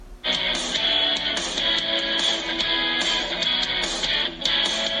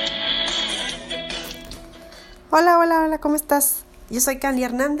Hola, hola, hola, ¿cómo estás? Yo soy Candy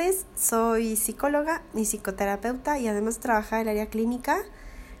Hernández, soy psicóloga y psicoterapeuta y además de trabajar en el área clínica,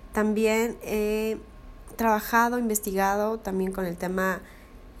 también he trabajado, investigado también con el tema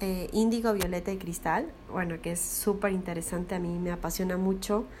índigo, violeta y cristal, bueno, que es súper interesante, a mí me apasiona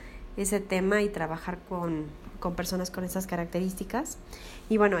mucho ese tema y trabajar con personas con esas características.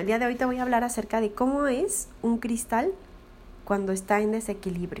 Y bueno, el día de hoy te voy a hablar acerca de cómo es un cristal cuando está en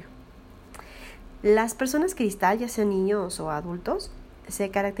desequilibrio. Las personas cristal, ya sean niños o adultos, se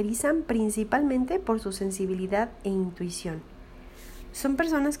caracterizan principalmente por su sensibilidad e intuición. Son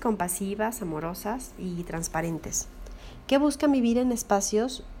personas compasivas, amorosas y transparentes, que buscan vivir en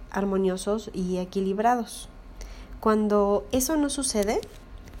espacios armoniosos y equilibrados. Cuando eso no sucede,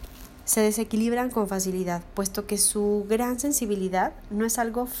 se desequilibran con facilidad, puesto que su gran sensibilidad no es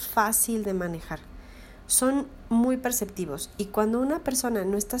algo fácil de manejar. Son muy perceptivos y cuando una persona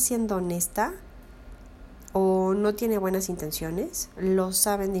no está siendo honesta, o no tiene buenas intenciones, lo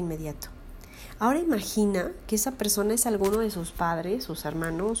saben de inmediato. Ahora imagina que esa persona es alguno de sus padres, sus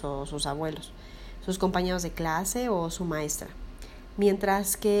hermanos o sus abuelos, sus compañeros de clase o su maestra.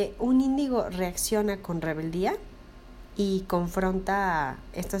 Mientras que un índigo reacciona con rebeldía y confronta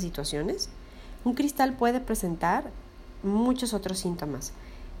estas situaciones, un cristal puede presentar muchos otros síntomas.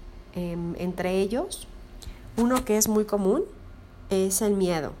 Entre ellos, uno que es muy común es el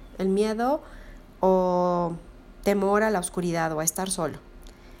miedo. El miedo o temor a la oscuridad o a estar solo.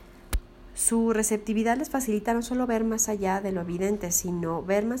 Su receptividad les facilita no solo ver más allá de lo evidente, sino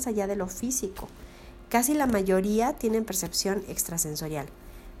ver más allá de lo físico. Casi la mayoría tienen percepción extrasensorial.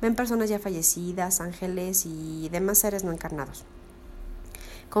 Ven personas ya fallecidas, ángeles y demás seres no encarnados.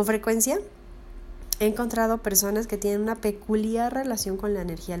 Con frecuencia he encontrado personas que tienen una peculiar relación con la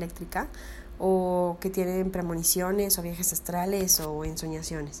energía eléctrica o que tienen premoniciones o viajes astrales o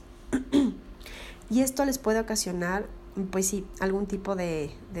ensoñaciones. Y esto les puede ocasionar, pues sí, algún tipo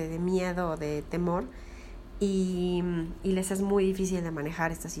de miedo o de temor y les es muy difícil de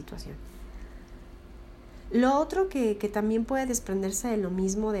manejar esta situación. Lo otro que también puede desprenderse de lo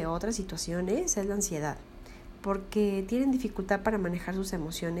mismo de otras situaciones es la ansiedad, porque tienen dificultad para manejar sus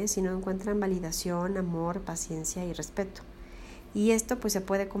emociones y no encuentran validación, amor, paciencia y respeto. Y esto pues se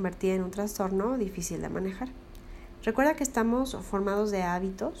puede convertir en un trastorno difícil de manejar. Recuerda que estamos formados de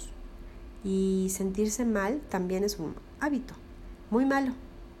hábitos, y sentirse mal también es un hábito muy malo.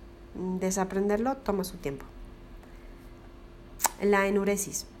 Desaprenderlo toma su tiempo. La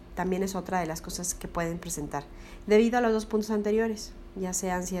enuresis también es otra de las cosas que pueden presentar debido a los dos puntos anteriores, ya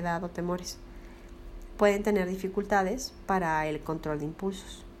sea ansiedad o temores. Pueden tener dificultades para el control de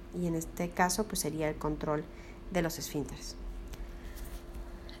impulsos y en este caso pues sería el control de los esfínteres.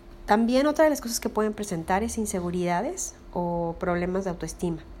 También otra de las cosas que pueden presentar es inseguridades o problemas de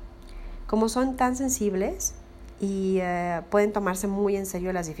autoestima. Como son tan sensibles y pueden tomarse muy en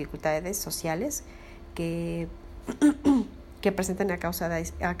serio las dificultades sociales que presentan a causa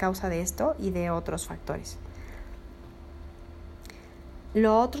de esto y de otros factores.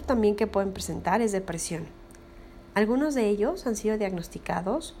 Lo otro también que pueden presentar es depresión. Algunos de ellos han sido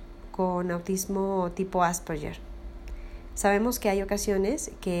diagnosticados con autismo tipo Asperger. Sabemos que hay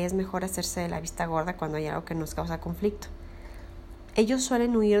ocasiones que es mejor hacerse de la vista gorda cuando hay algo que nos causa conflicto. Ellos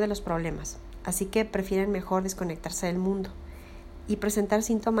suelen huir de los problemas, así que prefieren mejor desconectarse del mundo y presentar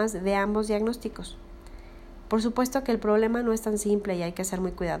síntomas de ambos diagnósticos. Por supuesto que el problema no es tan simple y hay que ser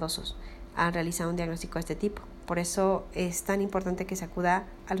muy cuidadosos al realizar un diagnóstico de este tipo. Por eso es tan importante que se acuda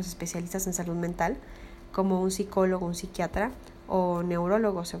a los especialistas en salud mental, como un psicólogo, un psiquiatra o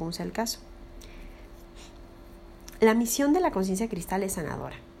neurólogo, según sea el caso. La misión de la conciencia cristal es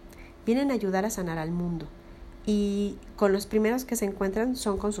sanadora. Vienen a ayudar a sanar al mundo. Y con los primeros que se encuentran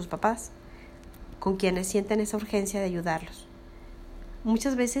son con sus papás, con quienes sienten esa urgencia de ayudarlos.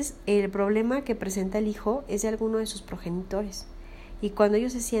 Muchas veces el problema que presenta el hijo es de alguno de sus progenitores y cuando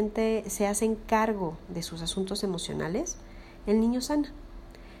ellos se hacen cargo de sus asuntos emocionales, el niño sana.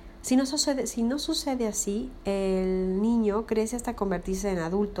 Si no sucede así, el niño crece hasta convertirse en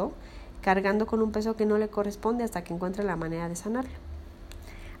adulto, cargando con un peso que no le corresponde hasta que encuentre la manera de sanarlo.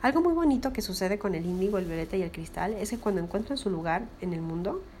 Algo muy bonito que sucede con el índigo, el violeta y el cristal es que cuando encuentran su lugar en el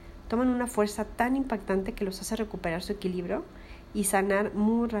mundo, toman una fuerza tan impactante que los hace recuperar su equilibrio y sanar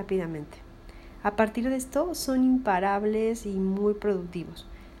muy rápidamente. A partir de esto son imparables y muy productivos,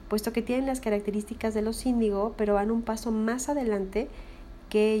 puesto que tienen las características de los índigo, pero van un paso más adelante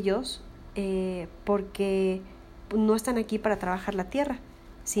que ellos porque no están aquí para trabajar la tierra,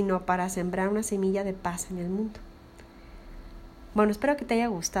 sino para sembrar una semilla de paz en el mundo. Bueno, espero que te haya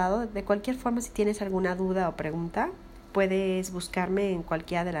gustado. De cualquier forma, si tienes alguna duda o pregunta, Puedes buscarme en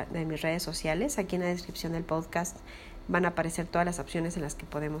cualquiera de mis redes sociales. Aquí en la descripción del podcast van a aparecer todas las opciones en las que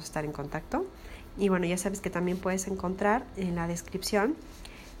podemos estar en contacto. Y bueno, ya sabes que también puedes encontrar en la descripción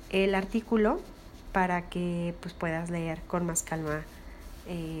el artículo para que pues, puedas leer con más calma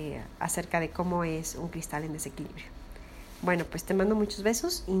acerca de cómo es un cristal en desequilibrio. Bueno, pues te mando muchos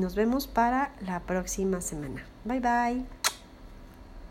besos y nos vemos para la próxima semana. Bye bye.